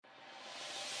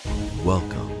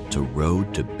Welcome to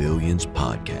Road to Billions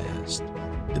podcast,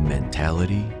 the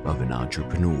mentality of an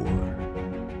entrepreneur.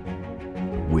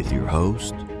 With your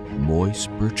host, Moise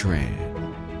Bertrand.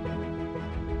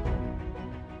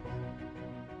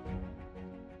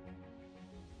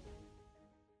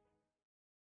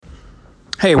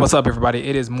 Hey, what's up, everybody?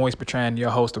 It is Moise Bertrand,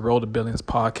 your host of Road to Billions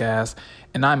podcast,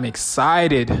 and I'm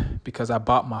excited because I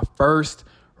bought my first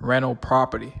rental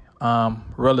property,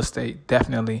 real estate,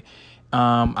 definitely.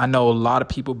 I know a lot of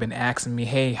people have been asking me,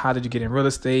 hey, how did you get in real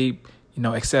estate?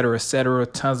 Et cetera,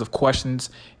 tons of questions.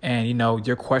 And,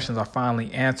 your questions are finally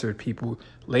answered, people.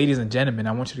 Ladies and gentlemen,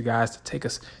 I want you guys to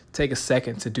take a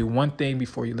second to do one thing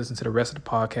before you listen to the rest of the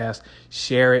podcast.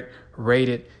 Share it, rate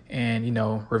it, and,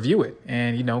 review it.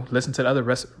 And, listen to the other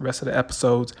rest of the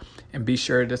episodes and be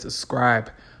sure to subscribe.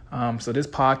 So this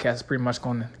podcast is pretty much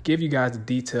going to give you guys the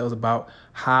details about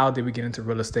how did we get into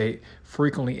real estate,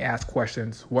 frequently asked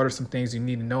questions, what are some things you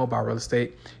need to know about real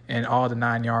estate, and all the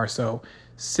 9 yards. So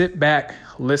sit back,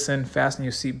 listen, fasten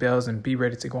your seatbelts, and be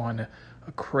ready to go on a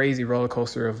crazy roller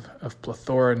coaster of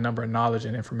plethora, number of knowledge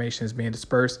and information is being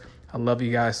dispersed. I love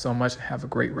you guys so much. Have a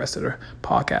great rest of the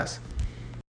podcast.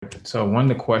 So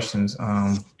one of the questions,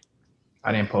 I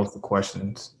didn't post the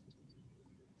questions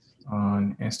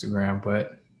on Instagram,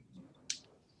 but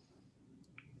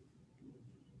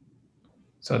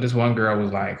so this one girl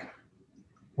was like,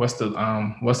 what's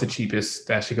the cheapest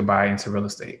that she could buy into real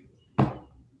estate?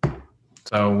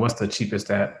 So what's the cheapest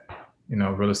that,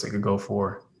 real estate could go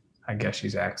for? I guess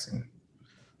she's asking.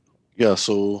 Yeah,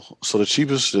 so the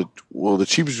cheapest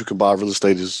you can buy real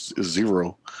estate is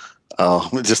zero.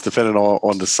 Just depending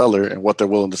on the seller and what they're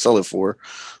willing to sell it for.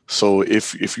 So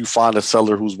if you find a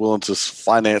seller who's willing to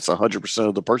finance 100%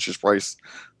 of the purchase price,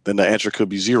 then the answer could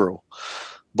be zero.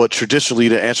 But traditionally,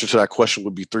 the answer to that question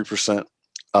would be 3%,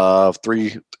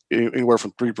 anywhere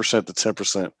from 3% to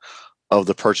 10% of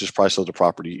the purchase price of the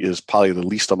property is probably the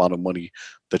least amount of money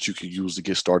that you can use to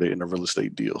get started in a real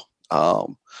estate deal.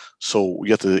 So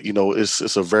you have to,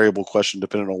 it's a variable question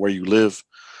depending on where you live.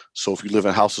 So if you live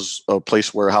in a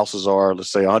place where houses are,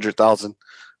 let's say 100,000,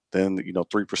 then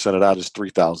 3% of that is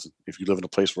 3,000. If you live in a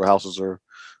place where houses are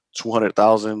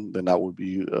 200,000, then that would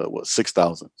be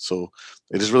 6,000. So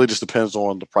it just depends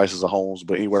on the prices of homes,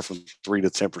 but anywhere from 3 to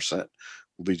 10%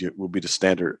 will be the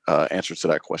standard answer to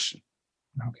that question.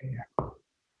 Okay. Yeah.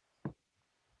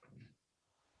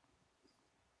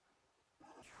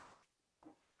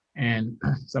 And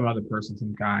some other person,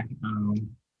 some guy,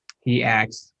 he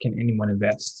asked, "Can anyone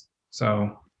invest?"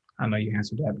 So I know you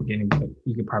answered that at the beginning, but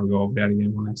you could probably go over that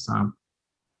again one next time.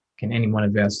 Can anyone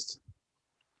invest?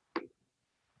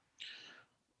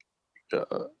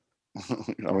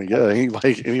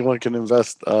 Anyone can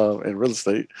invest in real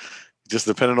estate, just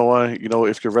depending on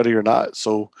if you're ready or not.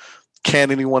 So, can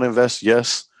anyone invest?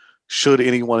 Yes. Should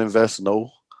anyone invest?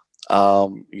 No.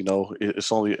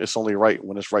 It's only right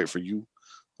when it's right for you.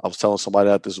 I was telling somebody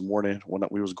that this morning when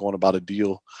we was going over a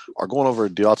deal. I told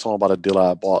him about a deal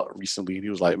I bought recently, and he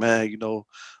was like, "Man,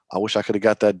 I wish I could have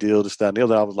got that deal, this, that, and the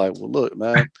other." I was like, "Well, look,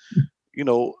 man,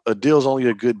 a deal's only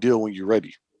a good deal when you're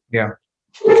ready." Yeah.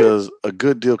 Because a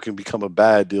good deal can become a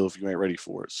bad deal if you ain't ready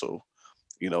for it. So,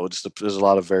 there's a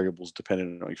lot of variables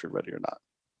depending on if you're ready or not.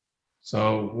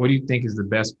 So what do you think is the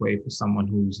best way for someone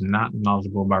who's not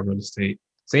knowledgeable about real estate?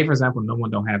 Say, for example, no one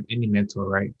don't have any mentor,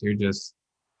 right? They're just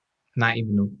not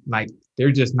even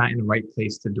they're just not in the right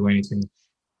place to do anything.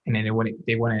 And then they want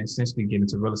to essentially get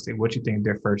into real estate. What do you think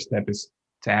their first step is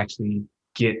to actually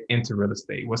get into real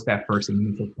estate? What's that first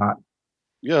initial thought?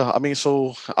 Yeah, I mean,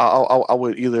 so I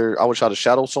would try to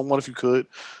shadow someone if you could.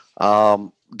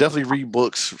 Definitely read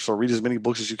books. So read as many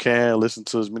books as you can. Listen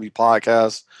to as many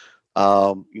podcasts.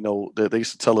 They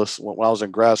used to tell us when I was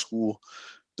in grad school,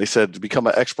 they said to become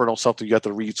an expert on something, you have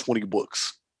to read 20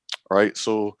 books, right?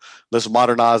 So let's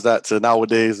modernize that to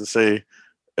nowadays and say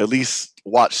at least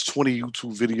watch 20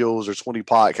 YouTube videos or 20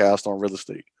 podcasts on real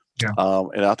estate. Yeah.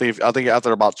 And I think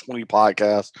after about 20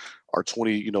 podcasts or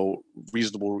 20,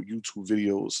 reasonable YouTube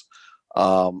videos,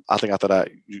 I think after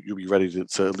that you'll be ready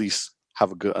to at least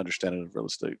have a good understanding of real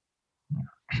estate.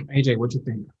 AJ, what you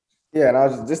think? Yeah, and I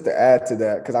was just to add to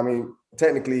that, because I mean,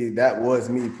 technically that was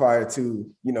me prior to,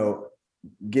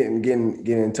 getting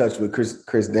in touch with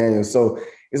Chris Daniels. So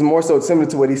it's more so similar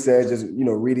to what he said, just,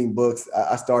 reading books.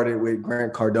 I started with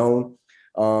Grant Cardone.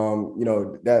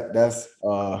 That's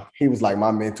he was like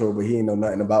my mentor, but he didn't know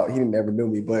nothing he never knew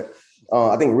me. But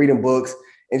I think reading books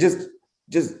and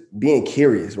just being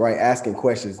curious, right? Asking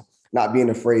questions, not being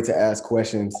afraid to ask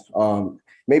questions.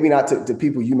 Maybe not to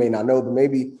people you may not know, but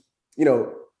maybe,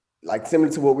 like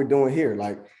similar to what we're doing here,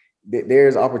 like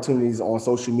there's opportunities on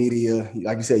social media,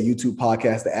 like you said, YouTube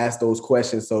podcasts, to ask those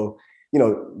questions. So,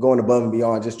 going above and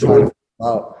beyond, just trying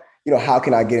to figure out, how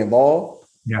can I get involved?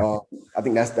 Yeah. I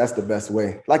think that's the best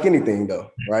way. Like anything though,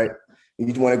 right?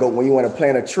 You want to go, when you want to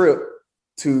plan a trip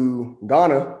to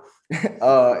Ghana,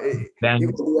 you can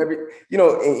do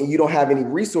and you don't have any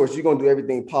resources, you're going to do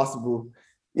everything possible,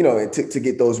 to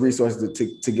get those resources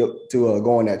to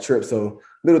go on that trip. So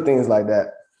little things like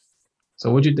that.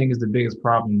 So what do you think is the biggest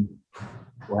problem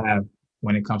we'll have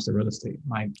when it comes to real estate?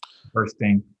 Like, first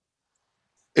thing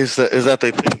is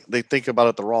that they think about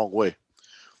it the wrong way.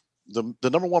 The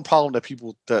number one problem that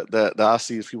people that I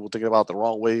see is people thinking about it the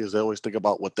wrong way is they always think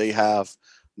about what they have,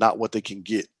 not what they can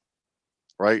get.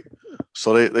 Right?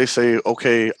 So they say,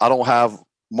 okay, I don't have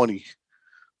money.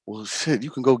 Well, shit, you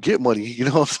can go get money. You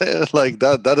know what I'm saying? Like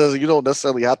that doesn't, you don't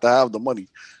necessarily have to have the money.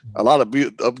 A lot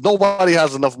of nobody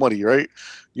has enough money, right?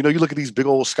 You look at these big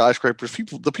old skyscrapers.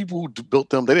 The people who built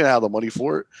them, they didn't have the money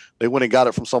for it. They went and got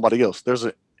it from somebody else.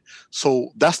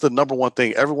 So that's the number one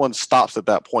thing. Everyone stops at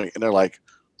that point and they're like,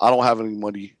 I don't have any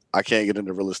money. I can't get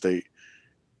into real estate.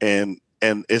 And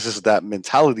it's just that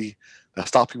mentality that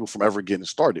stops people from ever getting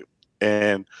started.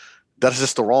 And that's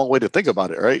just the wrong way to think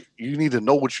about it, right? You need to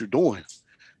know what you're doing.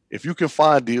 If you can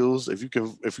find deals, if you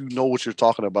know what you're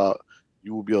talking about,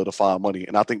 you will be able to find money.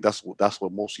 And I think that's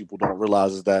what most people don't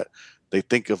realize is that they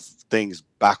think of things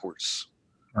backwards.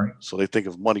 Right. So they think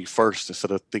of money first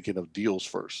instead of thinking of deals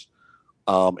first.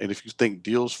 And if you think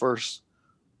deals first,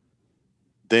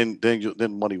 then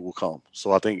money will come.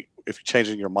 So I think if you're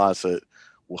changing your mindset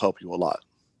will help you a lot.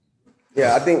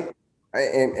 Yeah, I think,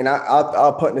 and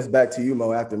I'll put this back to you,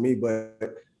 Mo, after me,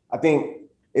 but I think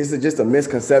it's just a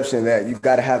misconception that you've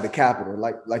got to have the capital.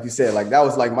 Like you said, like that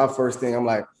was like my first thing. I'm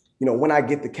like, when I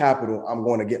get the capital, I'm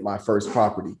going to get my first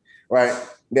property, right?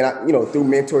 Then through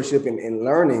mentorship and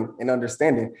learning and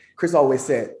understanding, Chris always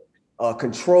said,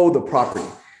 control the property.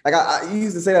 Like I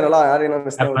used to say that a lot. I didn't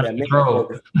understand what that meant.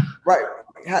 Right.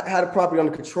 Had the property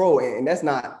under control. And that's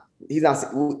not,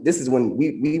 this is when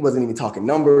we wasn't even talking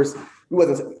numbers.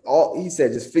 He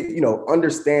said, just,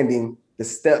 understanding the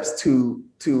steps to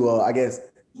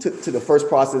the first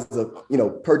process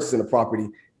of, purchasing a property,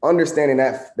 understanding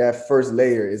that first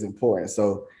layer is important.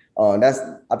 So I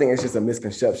think it's just a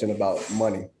misconception about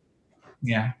money.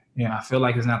 Yeah. I feel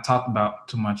like it's not talked about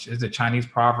too much. It's the Chinese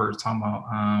proverb talking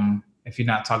about, if you're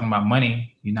not talking about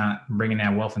money, you're not bringing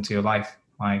that wealth into your life.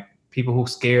 Like people who are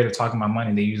scared of talking about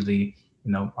money, they usually,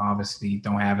 obviously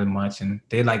don't have as much, and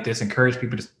they like this encourage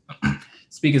people to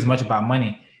speak as much about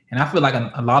money. And I feel like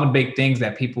a lot of big things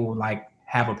that people like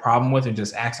have a problem with are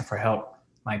just asking for help.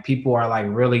 Like people are like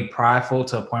really prideful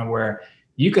to a point where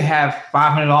you could have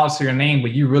 $500 to your name,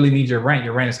 but you really need your rent.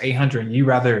 Your rent is $800, and you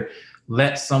rather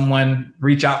let someone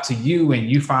reach out to you, and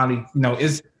you finally,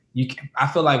 I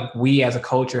feel like we as a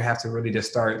culture have to really just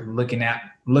start looking out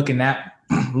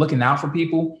for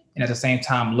people, and at the same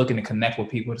time looking to connect with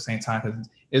people at the same time. Because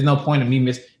there's no point in me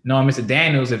knowing Mr.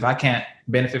 Daniels if I can't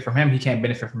benefit from him, he can't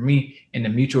benefit from me. And the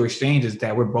mutual exchange is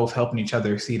that we're both helping each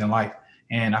other succeed in life.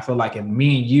 And I feel like if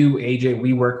me and you, AJ,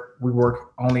 we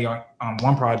work only on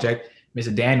one project,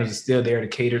 Mr. Daniels is still there to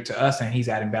cater to us, and he's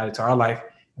adding value to our life,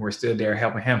 and we're still there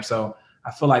helping him. So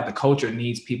I feel like the culture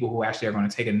needs people who actually are going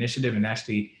to take initiative and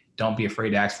actually don't be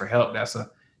afraid to ask for help. That's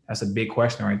a big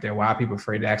question right there. Why are people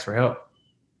afraid to ask for help?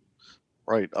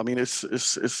 Right. I mean, it's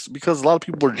because a lot of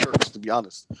people are jerks, to be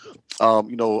honest.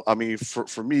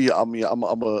 For me, I'm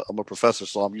a professor,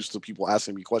 so I'm used to people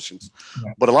asking me questions.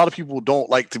 Yeah. But a lot of people don't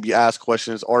like to be asked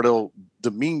questions, or they'll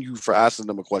demean you for asking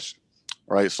them a question.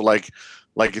 Right. So like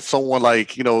if someone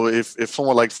if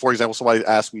someone for example, somebody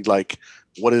asked me like,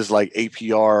 what is like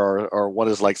APR or what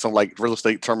is like some like real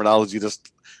estate terminology that's,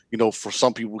 for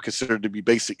some people considered to be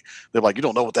basic. They're like, you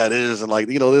don't know what that is. And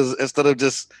instead of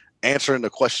just answering the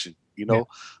question, and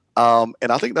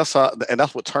I think that's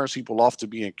what turns people off to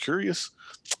being curious,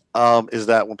 is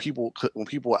that when people's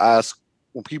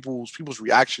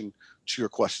reaction to your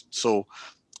question. So,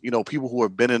 people who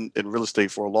have been in real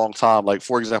estate for a long time, like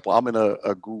for example, I'm in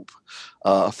a group,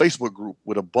 a Facebook group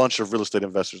with a bunch of real estate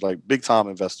investors, like big time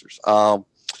investors.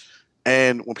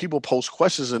 And when people post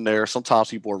questions in there,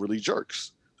 sometimes people are really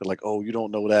jerks. They're like, oh, you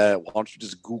don't know that. Why don't you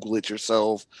just Google it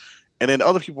yourself? And then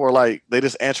other people are like, they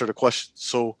just answer the question.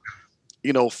 So,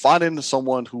 finding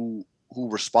someone who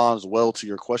responds well to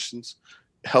your questions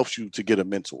helps you to get a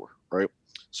mentor, right?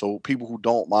 So people who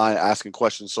don't mind asking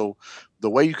questions. So the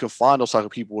way you can find those type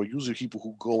of people are usually people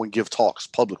who go and give talks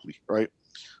publicly, right?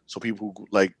 So people who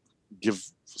like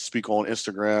speak on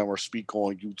Instagram or speak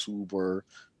on YouTube or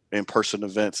in-person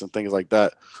events and things like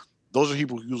that. those are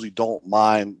people who usually don't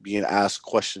mind being asked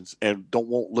questions and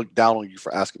won't look down on you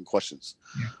for asking questions.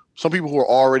 Yeah. Some people who are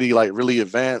already like really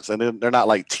advanced and then they're not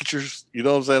like teachers, you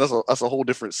know what I'm saying? That's a whole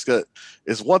different skill.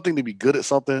 It's one thing to be good at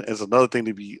something, it's another thing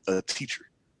to be a teacher.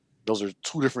 Those are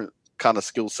two different kind of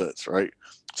skill sets, right?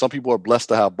 Some people are blessed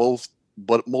to have both,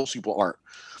 but most people aren't.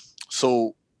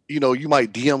 So, you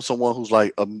might DM someone who's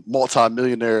like a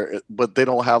multi-millionaire, but they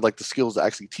don't have like the skills to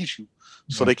actually teach you.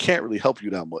 So they can't really help you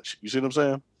that much. You see what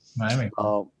I'm saying?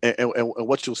 And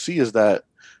what you'll see is that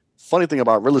funny thing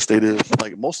about real estate is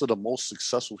like most of the most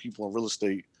successful people in real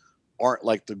estate aren't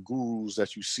like the gurus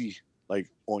that you see like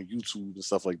on YouTube and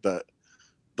stuff like that.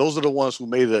 Those are the ones who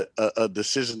made a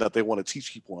decision that they want to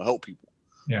teach people and help people.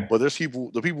 Yeah. But there's the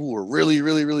people who are really,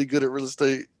 really, really good at real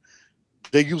estate.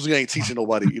 They usually ain't teaching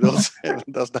nobody, you know what I'm saying?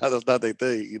 That's not their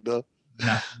thing, you know?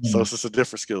 So it's just a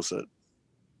different skill set.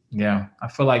 Yeah. I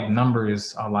feel like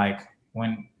numbers are like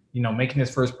when, making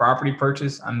this first property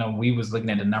purchase, I know we was looking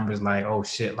at the numbers like, oh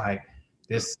shit, like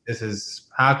this is,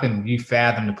 how can you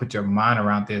fathom to put your mind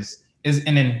around this?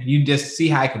 And then you just see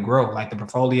how it could grow. Like the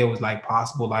portfolio was like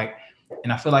possible, like,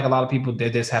 and I feel like a lot of people,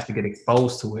 they just have to get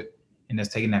exposed to it and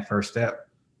just taking that first step.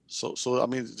 So I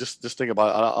mean, just think about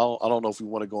it. I don't know if we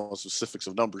want to go on specifics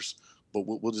of numbers, but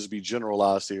we'll just be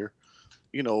generalized here.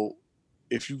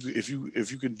 If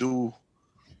you can do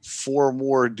four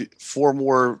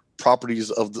more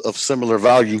properties of similar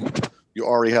value, you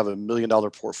already have $1 million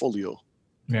portfolio.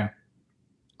 Yeah.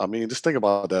 I mean, just think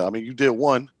about that. I mean, you did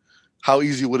one. How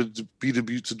easy would it be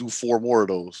to do 4 more of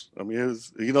those? I mean,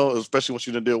 especially once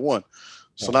you did one.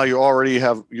 So now you're already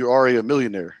a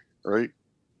millionaire, right?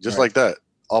 Just like that.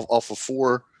 Off of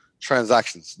 4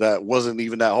 transactions. That wasn't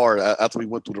even that hard after we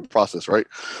went through the process, right?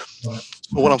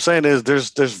 But what I'm saying is there's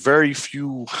very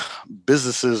few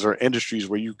businesses or industries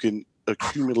where you can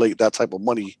accumulate that type of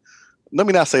money. Let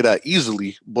me not say that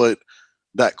easily, but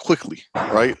that quickly,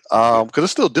 right? Because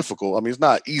it's still difficult. I mean, it's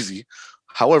not easy.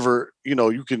 However,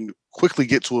 you can quickly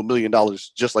get to $1 million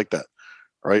just like that,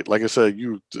 right? Like I said,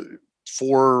 you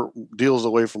 4 deals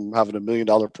away from having $1 million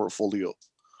portfolio.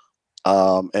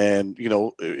 And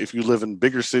if you live in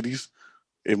bigger cities,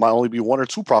 it might only be 1 or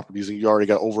 2 properties and you already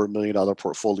got over $1 million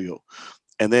portfolio.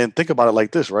 And then think about it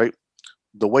like this, right?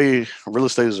 The way real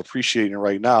estate is appreciating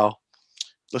right now,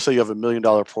 let's say you have $1 million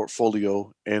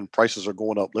portfolio and prices are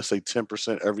going up, let's say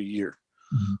 10% every year.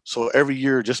 Mm-hmm. So every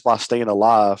year, just by staying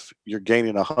alive, you're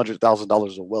gaining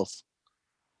 $100,000 of wealth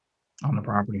on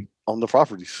the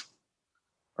properties,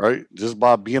 right? Just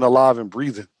by being alive and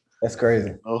breathing. That's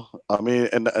crazy. I mean,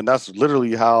 and that's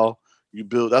literally how you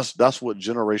build. That's what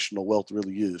generational wealth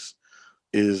really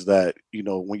is that,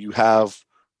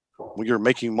 when you're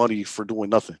making money for doing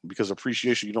nothing, because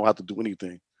appreciation, you don't have to do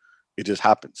anything. It just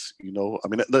happens, I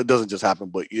mean, it doesn't just happen,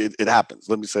 but it happens.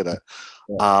 Let me say that.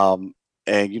 Yeah.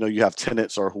 And, you have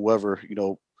tenants or whoever,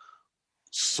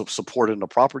 supporting the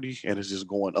property, and it's just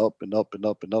going up and up and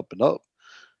up and up and up.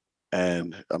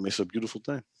 And I mean, it's a beautiful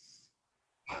thing.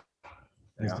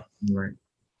 Yeah. Right.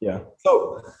 Yeah.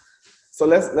 So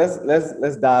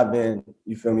let's dive in.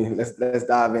 You feel me? Let's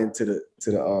dive into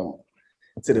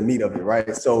the meat of it,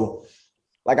 right? So,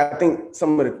 like, I think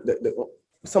some of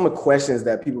the questions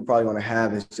that people probably want to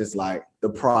have is just like the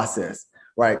process,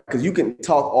 right? Because you can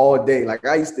talk all day. Like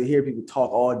I used to hear people talk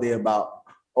all day about,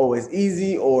 oh, it's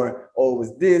easy, or oh,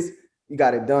 it's this, you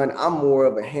got it done. I'm more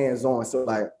of a hands-on. So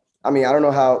like, I mean, I don't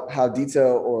know how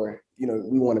detailed or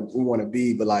we want to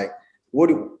be, but like,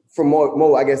 for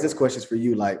Mo, I guess this question is for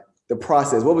you. Like the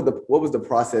process, what was the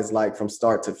process like from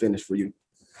start to finish for you?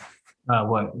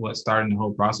 What starting the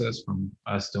whole process from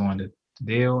us doing the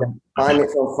deal? Finding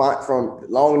from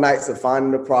long nights of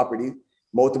finding the property,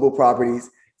 multiple properties,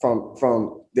 from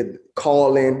the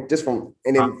call in, just from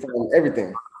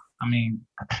everything. I mean,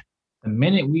 the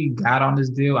minute we got on this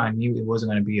deal, I knew it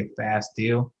wasn't going to be a fast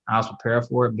deal. I was prepared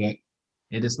for it, but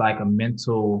it is like a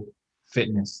mental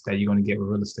fitness that you're going to get with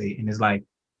real estate. And it's like,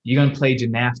 you're going to play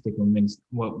gymnastics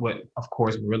what of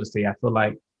course, with real estate. I feel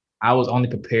like I was only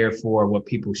prepared for what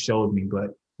people showed me,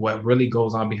 but what really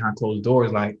goes on behind closed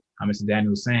doors, like Mr.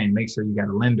 Daniel was saying, make sure you got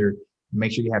a lender,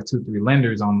 make sure you have 2-3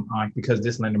 lenders on because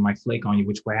this lender might flake on you,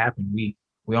 which what happened. We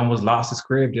almost lost his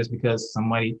crib just because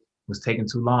somebody was taking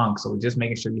too long. So just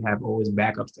making sure you have always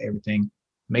backups to everything,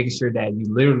 making sure that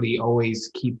you literally always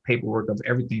keep paperwork of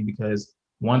everything, because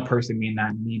one person may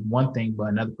not need one thing, but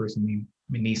another person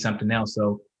may need something else.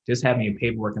 So just having your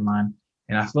paperwork in line.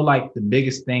 And I feel like the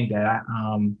biggest thing that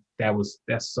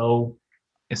that's so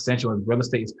essential in real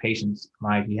estate is patience.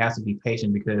 Like you have to be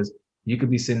patient, because you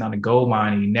could be sitting on a gold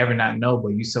mine and you never not know, but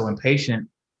you're so impatient,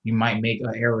 you might make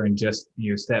an error in just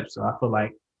your steps. So I feel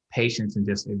like patience and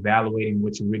just evaluating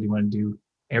what you really want to do.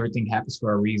 Everything happens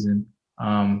for a reason.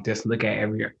 Just look at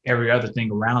every other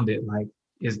thing around it. Like,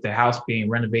 is the house being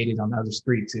renovated on other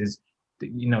streets? Is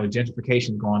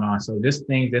gentrification going on? So this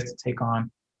thing just to take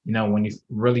on, when you're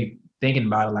really thinking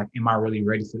about it, like, am I really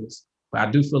ready for this? But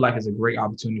I do feel like it's a great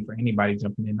opportunity for anybody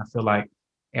jumping in. I feel like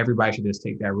everybody should just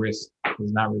take that risk.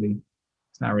 It's not really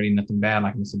nothing bad.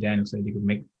 Like Mr. Daniel said, you could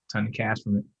make a ton of cash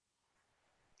from it.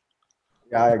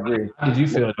 Yeah, I agree. How did you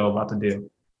feel though about the deal,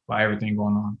 about everything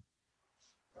going on?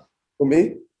 For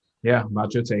me? Yeah,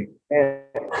 about your take.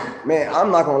 Man,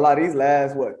 I'm not gonna lie. These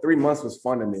last 3 months was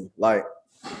fun to me. Like,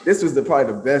 this was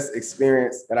probably the best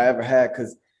experience that I ever had,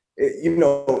 because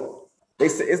they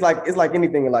say it's like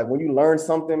anything in life. When you learn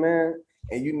something, man,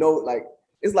 and like,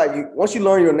 it's like once you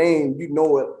learn your name, you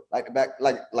know it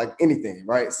like anything,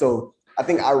 right? So I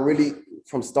think I really,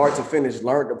 from start to finish,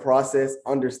 learned the process,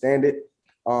 understand it.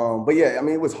 But yeah, I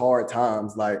mean, it was hard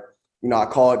times. Like, I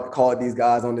called these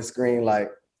guys on the screen, like,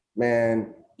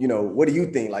 man, what do you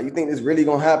think? Like, you think this really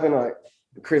gonna happen? Like,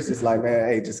 Chris is like, man,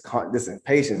 hey, just listen,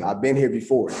 patience. I've been here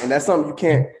before, and that's something you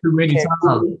can't. Too many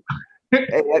times.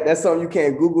 That's something you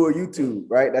can't Google or YouTube,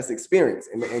 right? That's experience,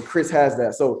 and Chris has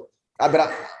that. So, I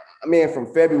mean,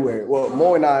 from February,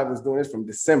 Mo and I was doing this from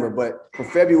December, but from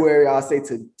February, I'll say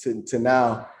to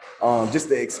now, just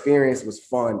the experience was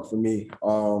fun for me.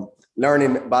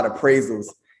 Learning about appraisals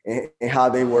and how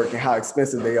they work and how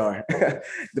expensive they are,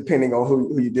 depending on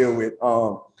who you deal with.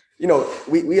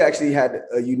 We actually had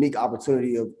a unique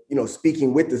opportunity of,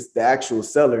 speaking with the actual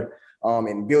seller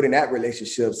and building that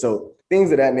relationship. So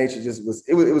things of that nature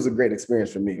it was a great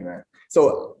experience for me, man.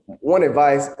 So one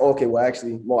advice, okay, well,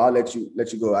 actually, Mo, I'll let you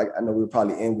go. I know we'll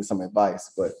probably end with some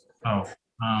advice, but.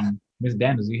 Ms.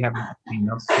 Daniels, do you have anything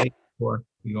else to say before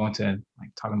we go into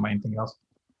talking about anything else?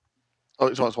 Oh,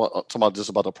 you're talking about just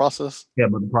about the process? Yeah,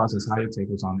 about the process, how your take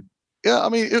was on it. Yeah, I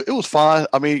mean, it was fine.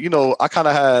 I mean, I kind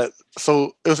of had,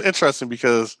 so it was interesting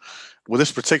because with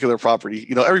this particular property,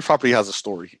 every property has a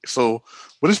story. So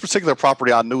with this particular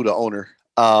property, I knew the owner.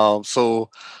 So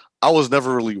I was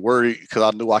never really worried because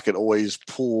I knew I could always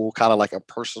pull kind of like a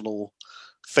personal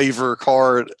favor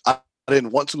card. I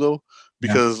didn't want to though,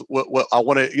 because what I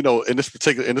wanted, in this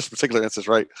particular instance,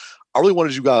 right? I really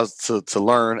wanted you guys to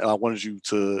learn, and I wanted you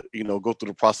to, go through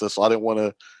the process. So I didn't want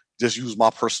to just use my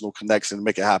personal connection and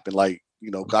make it happen. Like,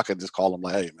 I could just call them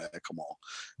like, hey man, come on,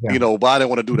 but I didn't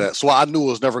want to do that. So I knew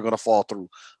it was never going to fall through.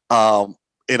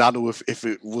 And I knew if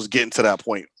it was getting to that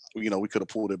point, we could have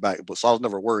pulled it back, but so I was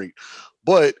never worried.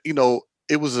 But,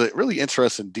 it was a really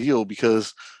interesting deal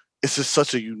because it's just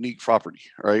such a unique property.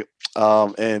 Right.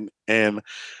 And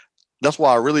that's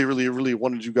why I really, really, really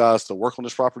wanted you guys to work on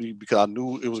this property, because I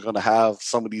knew it was going to have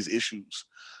some of these issues.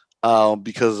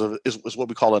 Because it's what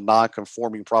we call a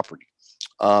non-conforming property,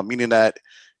 meaning that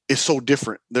it's so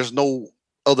different. There's no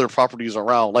other properties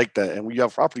around like that. And when you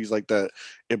have properties like that,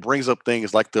 it brings up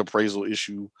things like the appraisal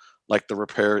issue, like the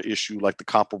repair issue, like the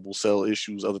comparable sale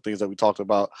issues, other things that we talked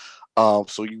about.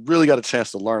 So you really got a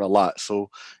chance to learn a lot. So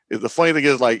the funny thing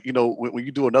is, like, when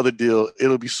you do another deal,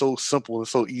 it'll be so simple and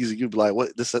so easy. You'll be like,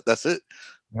 what, that's it?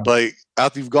 Yeah. Like,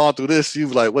 after you've gone through this, you'll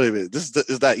be like, wait a minute,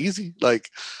 is that easy? Like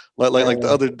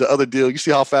the other deal, you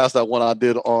see how fast that one I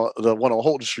did on the one on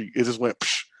Holden Street, it just went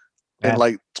in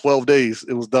like 12 days,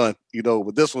 it was done,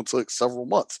 but this one took several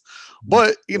months.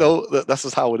 But that's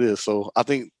just how it is. So I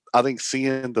think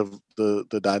seeing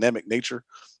the dynamic nature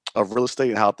of real estate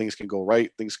and how things can go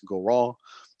right, things can go wrong.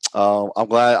 I'm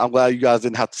glad you guys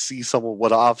didn't have to see some of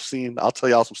what I've seen. I'll tell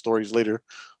y'all some stories later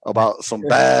about some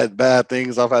bad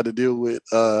things I've had to deal with,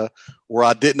 where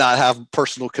I did not have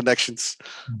personal connections,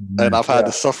 and I've had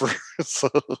to suffer. So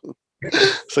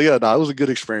yeah, no, it was a good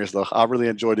experience though. I really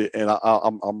enjoyed it, and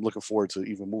I'm looking forward to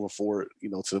even moving forward,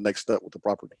 to the next step with the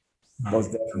property.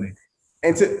 Most definitely.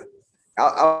 And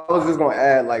I was just gonna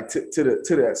add, like, to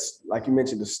that, like you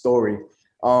mentioned, the story.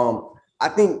 I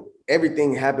think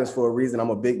everything happens for a reason.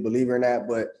 I'm a big believer in that.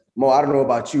 But Mo, I don't know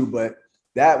about you, but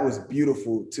that was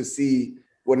beautiful to see.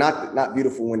 Well, not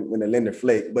beautiful when the lender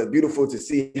flaked, but beautiful to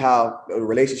see how the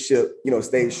relationship,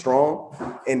 stayed strong,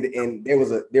 and there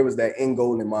was that end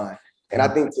goal in mind. And I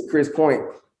think, to Chris' point,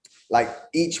 like,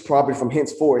 each property from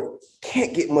henceforth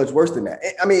can't get much worse than that.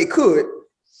 I mean, it could,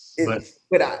 but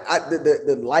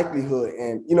the likelihood,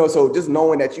 and so just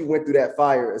knowing that you went through that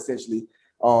fire essentially,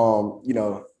 will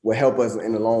help us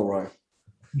in the long run.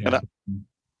 Yeah.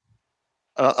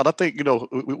 And I think,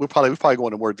 we're probably going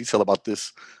into more detail about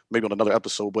this maybe on another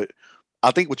episode, but I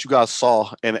think what you guys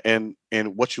saw and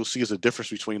what you'll see is a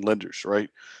difference between lenders, right?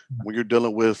 When you're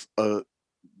dealing with a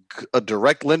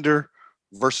direct lender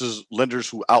versus lenders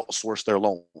who outsource their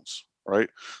loans, right?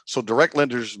 So direct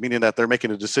lenders, meaning that they're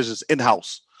making the decisions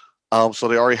in-house. So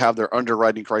they already have their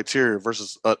underwriting criteria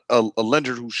versus a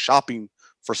lender who's shopping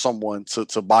for someone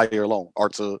to buy your loan or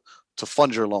to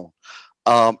fund your loan.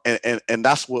 And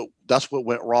that's what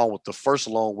went wrong with the first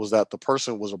loan, was that the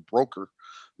person was a broker,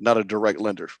 not a direct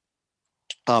lender.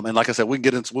 And like I said, we'll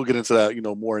get into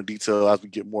that, more in detail as we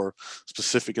get more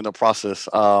specific in the process.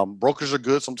 Brokers are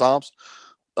good sometimes.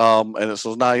 And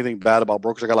so it's not anything bad about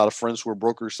brokers. I got a lot of friends who are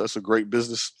brokers. That's a great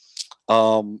business.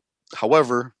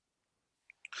 However,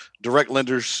 direct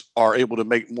lenders are able to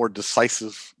make more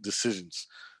decisive decisions.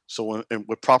 So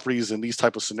with properties in these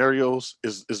type of scenarios,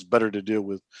 is better to deal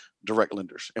with direct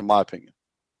lenders, in my opinion.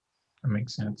 That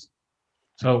makes sense.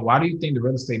 So why do you think the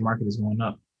real estate market is going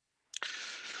up?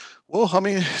 Well, I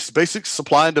mean, it's basic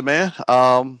supply and demand.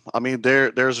 I mean,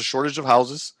 there's a shortage of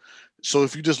houses. So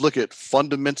if you just look at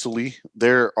fundamentally,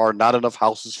 there are not enough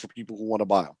houses for people who want to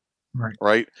buy them.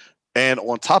 Right. And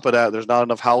on top of that, there's not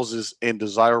enough houses in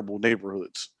desirable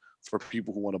neighborhoods for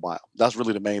people who want to buy them. That's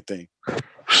really the main thing.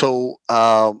 So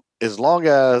as long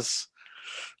as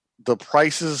the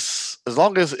prices, as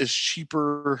long as it's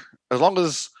cheaper, as long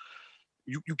as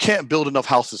you can't build enough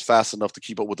houses fast enough to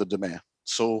keep up with the demand.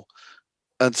 So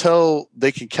until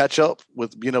they can catch up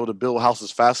with being able to build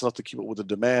houses fast enough to keep up with the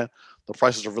demand, the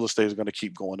prices of real estate is going to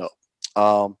keep going up.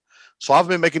 So I've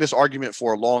been making this argument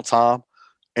for a long time,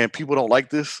 and people don't like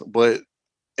this, but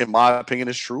in my opinion,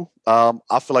 it's true.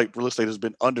 I feel like real estate has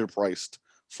been underpriced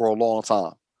for a long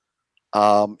time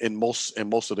in most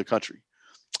of the country.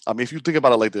 I mean, if you think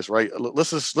about it like this, right?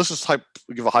 Let's just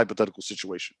give a hypothetical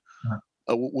situation.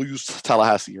 We'll use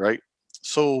Tallahassee, right?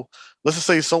 So let's just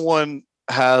say someone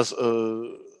has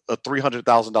a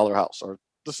 $300,000 house, or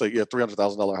let's say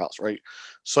 $300,000 house, right?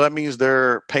 So that means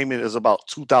their payment is about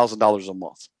 $2,000 a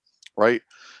month, right?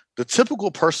 The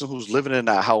typical person who's living in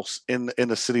that house in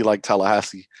a city like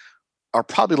Tallahassee are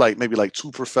probably maybe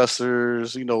two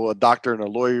professors, a doctor and a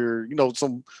lawyer,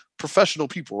 some professional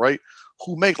people, right?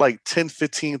 Who make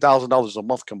 $10,000-$15,000 a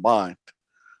month combined.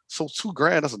 So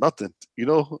 $2,000, that's nothing,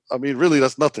 I mean, really,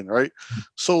 that's nothing, right?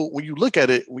 So when you look at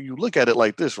it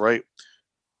like this, right?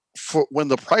 For when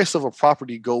the price of a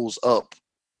property goes up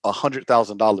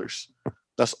 $100,000,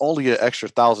 that's only an extra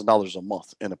 $1,000 a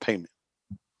month in a payment.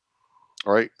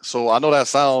 All right. So I know that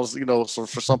sounds, so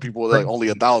for some people only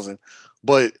 1,000,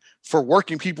 but for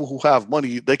working people who have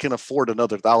money, they can afford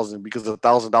another 1,000 because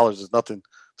 $1,000 is nothing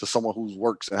to someone who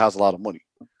works and has a lot of money.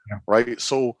 Yeah. Right.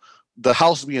 So the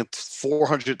house being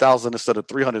 400,000 instead of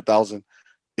 300,000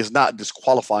 is not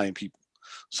disqualifying people.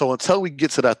 So until we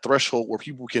get to that threshold where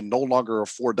people can no longer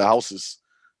afford the houses,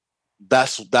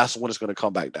 that's when it's going to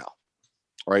come back down,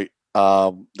 right?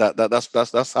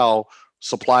 That's how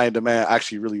supply and demand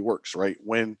actually really works, right?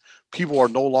 When people are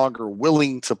no longer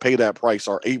willing to pay that price,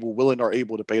 or able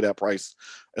to pay that price,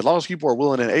 as long as people are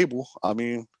willing and able, I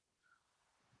mean,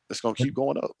 it's going to keep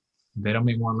going up. They don't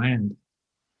make more land.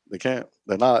 They can't.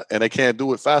 They're not, and they can't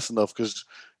do it fast enough because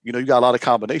you got a lot of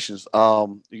combinations.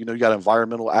 You got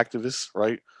environmental activists,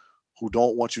 right, who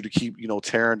don't want you to keep,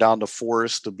 tearing down the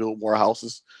forest to build more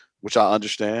houses, which I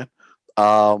understand.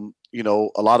 A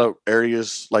lot of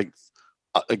areas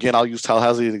again, I'll use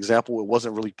Tallahassee as an example. It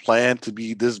wasn't really planned to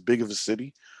be this big of a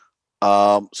city.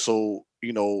 So,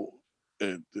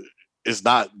 it's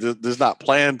not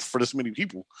planned for this many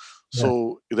people.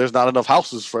 So there's not enough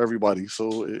houses for everybody.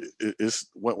 So it's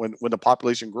when the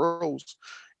population grows,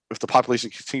 if the population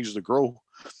continues to grow,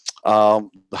 the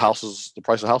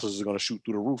price of houses is going to shoot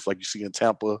through the roof, like you see in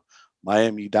Tampa,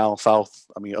 Miami, down south.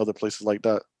 I mean, other places like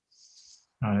that.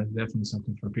 It's definitely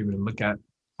something for people to look at.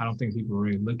 I don't think people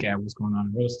really look at what's going on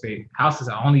in real estate. Houses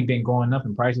have only been going up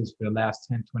in prices for the last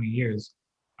 10, 20 years.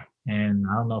 And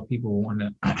I don't know if people want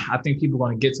to, I think people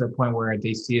want to get to a point where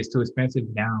they see it's too expensive.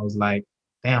 Now it's like,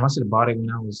 damn, I should have bought it when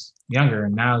I was younger.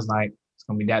 And now it's like, it's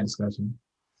going to be that discussion.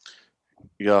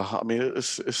 Yeah. I mean,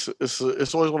 it's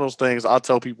always one of those things. I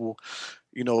tell people,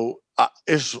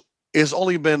 it's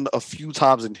only been a few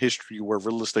times in history where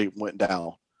real estate went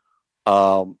down.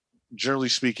 Generally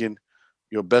speaking,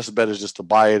 your best bet is just to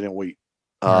buy it and wait.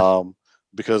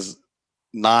 Because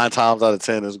 9 times out of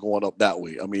 10 is going up that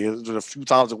way. I mean, there's been a few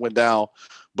times it went down,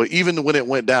 but even when it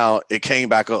went down, it came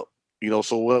back up,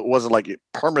 so it wasn't like it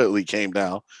permanently came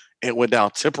down. It went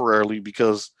down temporarily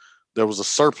because there was a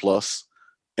surplus,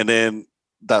 and then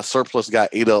that surplus got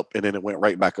ate up, and then it went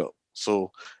right back up.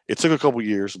 So it took a couple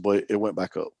years, but it went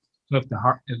back up. So if the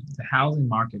housing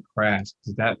market crashed,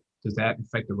 does that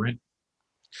affect the rent?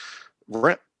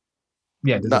 Rent?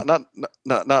 Yeah. Not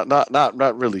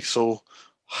really. So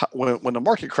when the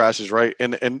market crashes, right?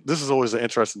 And this is always an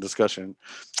interesting discussion.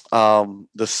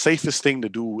 The safest thing to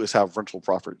do is have rental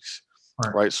properties,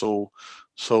 right? So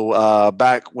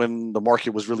back when the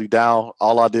market was really down,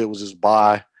 all I did was just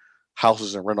buy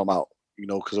houses and rent them out,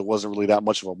 because it wasn't really that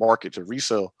much of a market to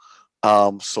resell.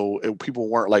 People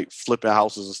weren't like flipping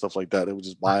houses and stuff like that. They were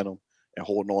just buying them and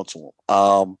holding on to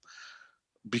them.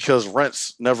 Because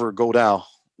rents never go down.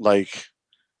 Like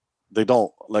they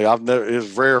don't. Like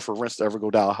it's rare for rents to ever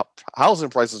go down. Housing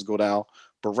prices go down,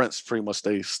 but rents pretty much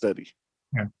stay steady.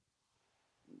 Yeah.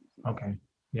 Okay.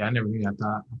 Yeah, I never knew.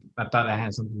 I thought that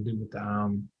had something to do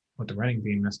with the renting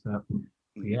being messed up.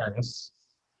 But yeah, that's.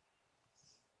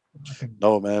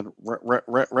 No, man.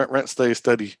 Rent stays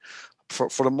steady.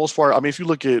 For the most part, I mean, if you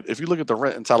look at the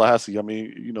rent in Tallahassee, I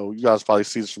mean, you guys probably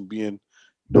see this from being,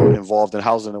 involved in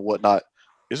housing and whatnot.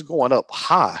 It's going up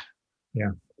high.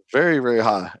 Yeah. Very, very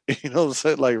high. You know what I'm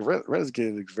saying? Like rent is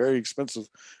getting very expensive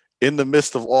in the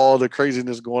midst of all the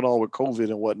craziness going on with COVID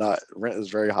and whatnot. Rent is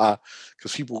very high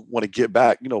because people want to get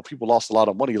back. People lost a lot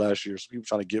of money last year, so people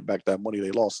trying to get back that money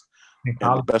they lost. And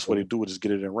the best way to do it is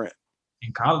get it in rent.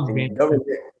 In college,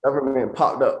 government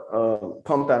pumped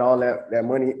out all that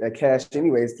money, that cash,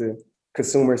 anyways, to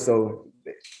consumers. So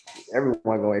everyone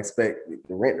gonna expect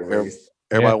the rent to raise.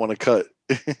 Everybody want to cut.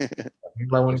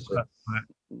 Everybody want to cut. I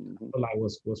feel like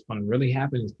what's going to really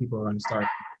happen is people are going to start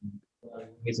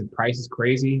raising prices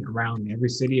crazy around every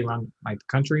city around like the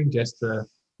country just to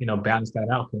balance that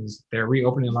out, because they're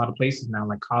reopening a lot of places now.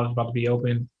 Like college about to be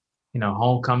open,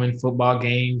 homecoming, football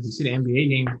games. You see the NBA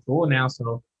game full now,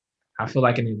 so I feel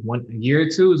like in a year or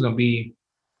two it's gonna be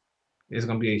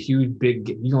a huge big.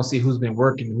 You're gonna see who's been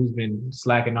working, who's been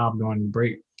slacking off during the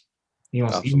break.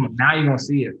 Now you're gonna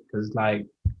see it because like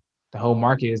the whole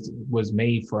market was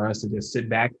made for us to just sit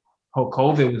back. Whole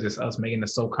COVID was just us making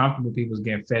us so comfortable. People was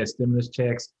getting fed stimulus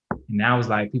checks, and now it's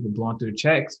like people blowing through the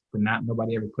checks, but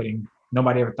nobody ever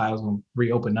thought it was gonna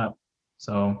reopen up.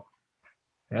 So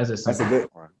that's a good.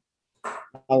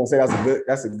 I would say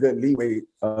that's a good leeway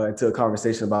into a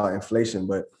conversation about inflation,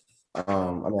 but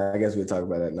I guess we'll talk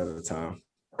about that another time.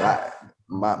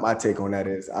 My take on that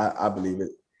is I believe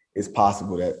it's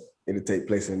possible that it'll take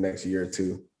place in the next year or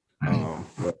two.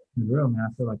 But real, man,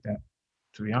 I feel like that,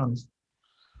 to be honest.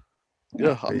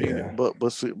 Yeah, I mean, but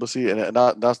see, and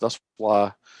that's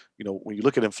why when you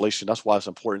look at inflation, that's why it's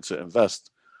important to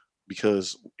invest,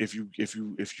 because if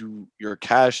your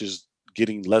cash is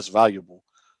getting less valuable,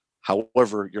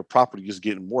 however, your property is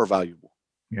getting more valuable.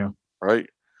 Yeah. Right.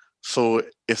 So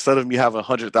instead of me having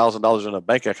 $100,000 in a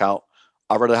bank account,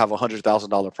 I'd rather have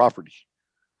 $100,000 property,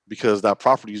 because that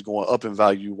property is going up in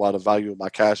value while the value of my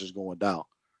cash is going down.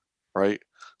 Right.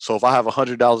 So if I have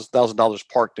 $100,000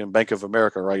 parked in Bank of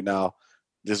America right now,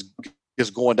 this is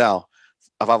going down.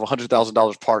 If I have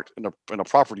 $100,000 parked in a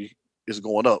property, it's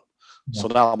going up. Yeah. So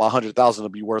now my 100,000 will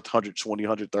be worth 120,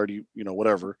 130,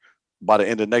 whatever, by the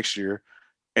end of next year.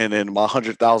 And then my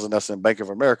 100,000 that's in Bank of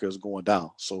America is going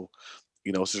down. So,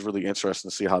 it's just really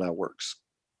interesting to see how that works.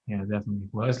 Yeah, definitely.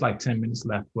 Well, it's like 10 minutes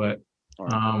left, but so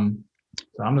I'm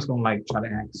just gonna try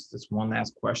to ask this one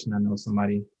last question. I know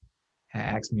somebody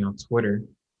had asked me on Twitter.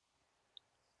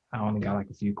 I only got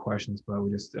a few questions, but we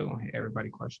just still gonna hit everybody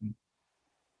question.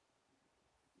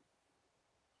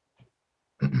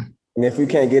 And if we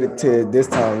can't get it to this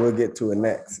time, we'll get to it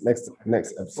next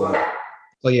episode.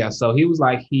 So yeah, so he was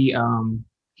like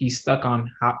he's stuck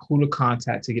on who to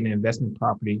contact to get an investment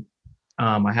property.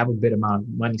 I have a bit amount of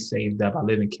money saved up. I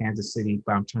live in Kansas City,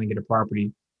 but I'm trying to get a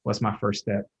property. What's my first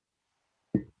step?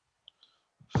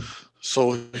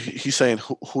 So he's saying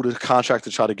who to contact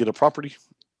to try to get a property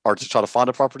or to try to find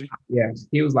a property? Yes.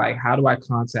 He was like, how do I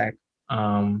contact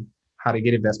how to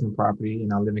get investment property?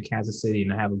 And I live in Kansas City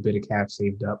and I have a bit of cash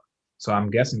saved up. So I'm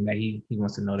guessing that he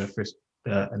wants to know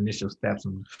the initial steps.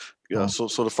 Yeah. So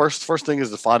the first thing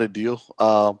is to find a deal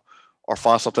or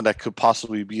find something that could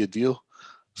possibly be a deal.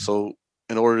 So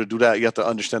in order to do that, you have to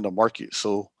understand the market.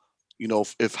 So,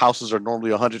 if houses are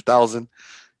normally 100,000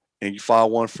 and you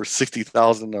find one for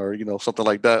 60,000 or, something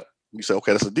like that, you say,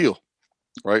 okay, that's a deal,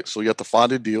 right? So you have to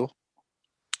find a deal.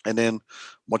 And then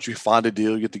once you find a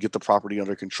deal, you have to get the property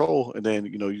under control. And then,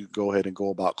 you go ahead and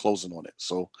go about closing on it.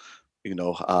 So,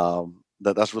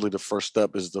 that's really the first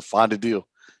step, is to find a deal.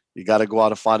 You got to go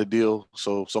out and find a deal.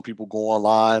 So some people go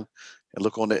online and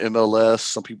look on the MLS.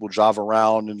 Some people drive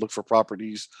around and look for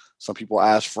properties. Some people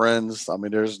ask friends. I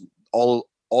mean, there's all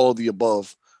of the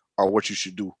above are what you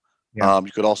should do. Yeah.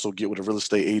 You could also get with a real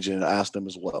estate agent and ask them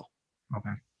as well.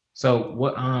 Okay. So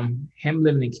what him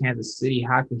living in Kansas City,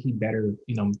 how could he better,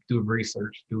 do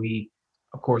research? Do he,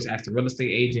 of course, ask the real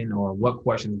estate agent, or what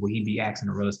questions will he be asking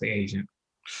the real estate agent?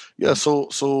 Yeah.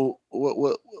 So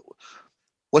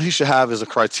what he should have is a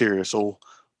criteria. So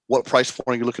what price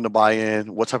point are you looking to buy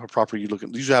in? What type of property you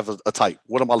looking? You should have a type.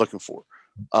 What am I looking for?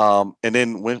 And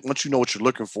then once you know what you're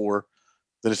looking for,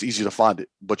 then it's easy to find it.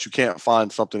 But you can't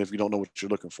find something if you don't know what you're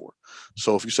looking for.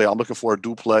 So if you say I'm looking for a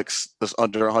duplex that's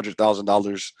under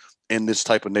 $100,000 in this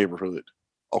type of neighborhood,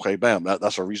 okay, bam,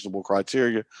 that's a reasonable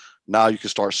criteria. Now you can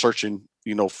start searching,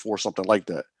 for something like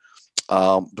that.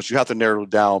 But you have to narrow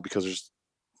it down because there's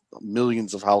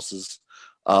millions of houses.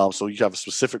 So you have a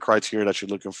specific criteria that you're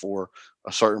looking for,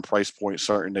 a certain price point,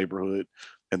 certain neighborhood,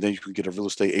 and then you can get a real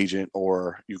estate agent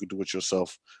or you can do it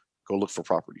yourself. Go look for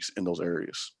properties in those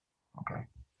areas. Okay.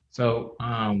 So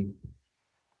I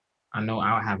know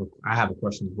I have a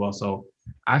question as well. So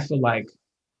I feel like,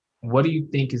 what do you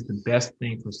think is the best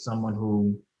thing for someone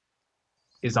who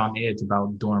is on edge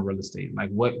about doing real estate? Like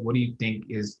what do you think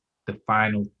is the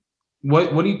final,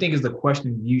 what do you think is the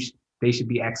question they should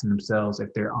be asking themselves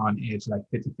if they're on edge, like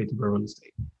 50-50 with real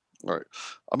estate? Right.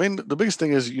 I mean, the biggest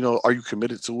thing is, are you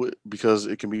committed to it? Because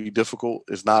it can be difficult.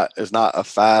 It's not a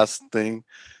fast thing.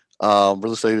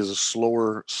 Real estate is a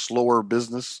slower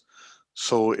business.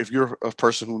 So if you're a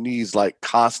person who needs like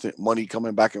constant money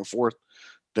coming back and forth,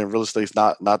 then real estate's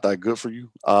not that good for you.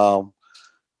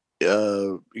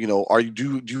 Do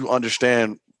you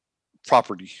understand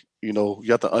property? You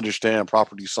have to understand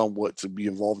property somewhat to be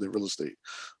involved in real estate.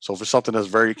 So if it's something that's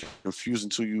very confusing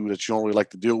to you that you don't really like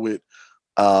to deal with,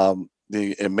 then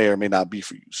it may or may not be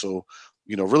for you. So,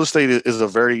 real estate is a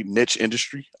very niche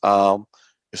industry.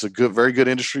 It's a very good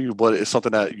industry, but it's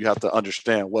something that you have to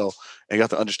understand well, and you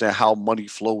have to understand how money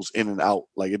flows in and out.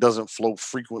 Like it doesn't flow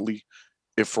frequently;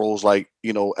 it flows like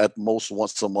at most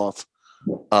once a month,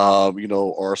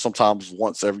 or sometimes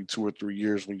once every 2 or 3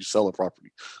 years when you sell a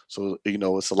property. So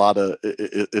it's a lot of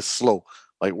it's slow.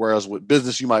 Like whereas with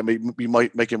business, you might be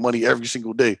making money every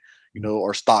single day,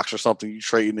 or stocks or something you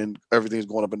trading and everything's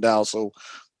going up and down. So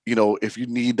if you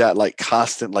need that like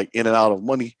constant like in and out of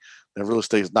money, then real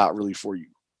estate is not really for you.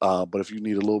 But if you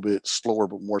need a little bit slower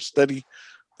but more steady,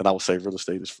 then I would say real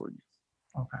estate is for you.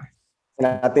 Okay. And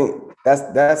I think that's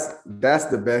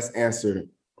the best answer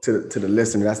to the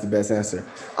listener. That's the best answer.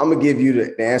 I'm gonna give you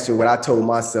the answer what I told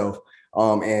myself,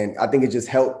 and I think it just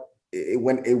helped. It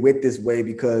went this way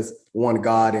because one,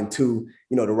 God, and two,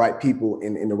 the right people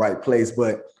in the right place.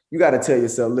 But you got to tell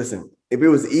yourself, listen, if it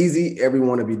was easy,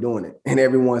 everyone would be doing it, and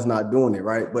everyone's not doing it,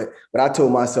 right? But what I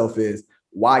told myself is,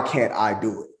 why can't I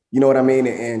do it? You know what I mean?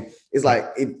 And it's like,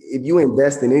 if you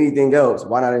invest in anything else,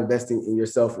 why not investing in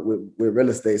yourself with real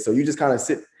estate? So you just kind of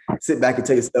sit back and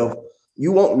tell yourself,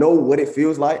 you won't know what it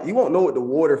feels like. You won't know what the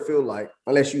water feels like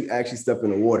unless you actually step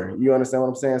in the water. You understand what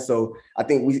I'm saying? So I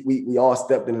think we all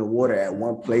stepped in the water at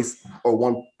one place or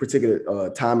one particular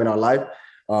time in our life.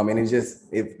 And it's just,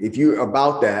 if you're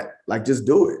about that, like, just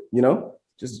do it,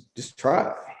 just try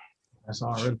it. That's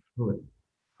all really do it.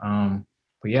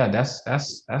 But yeah, that's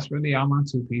really all my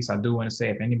two piece. I do want to say,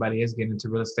 if anybody is getting into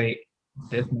real estate,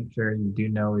 just make sure you do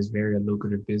know it's very a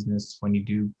lucrative business when you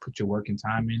do put your work and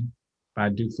time in. But I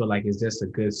do feel like it's just a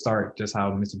good start, just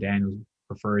how Mr. Daniels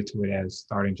referred to it as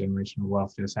starting generational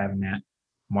wealth, just having that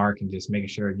mark and just making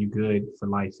sure you're good for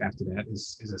life after that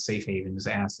is a safe haven, is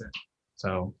an asset.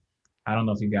 So I don't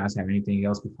know if you guys have anything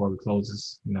else before we close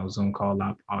this, Zoom call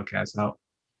out, podcast out.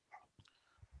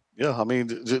 Yeah, I mean,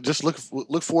 just look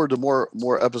forward to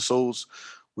more episodes.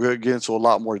 We're gonna get into a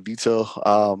lot more detail.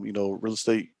 Real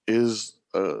estate is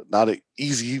not an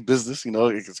easy business.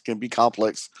 It can be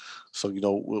complex. So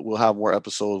we'll have more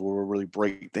episodes where we'll really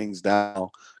break things down,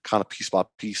 kind of piece by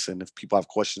piece. And if people have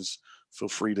questions, feel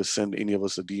free to send any of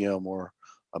us a DM or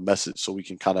a message so we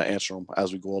can kind of answer them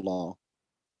as we go along.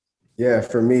 Yeah,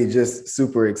 for me, just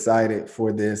super excited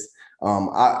for this.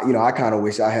 I kind of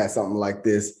wish I had something like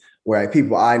this where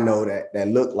people I know that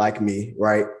look like me,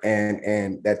 right,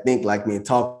 and that think like me and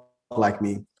talk like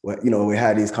me. We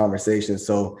had these conversations.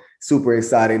 So super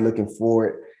excited, looking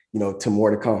forward, to more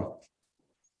to come.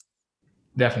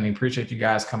 Definitely appreciate you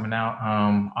guys coming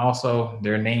out. Also,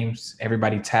 their names,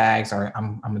 everybody tags, or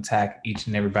I'm gonna tag each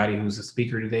and everybody who's a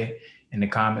speaker today in the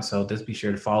comments. So just be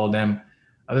sure to follow them.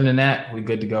 Other than that, we're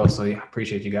good to go. So yeah,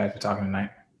 appreciate you guys for talking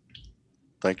tonight.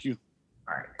 Thank you.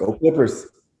 All right. Go Clippers.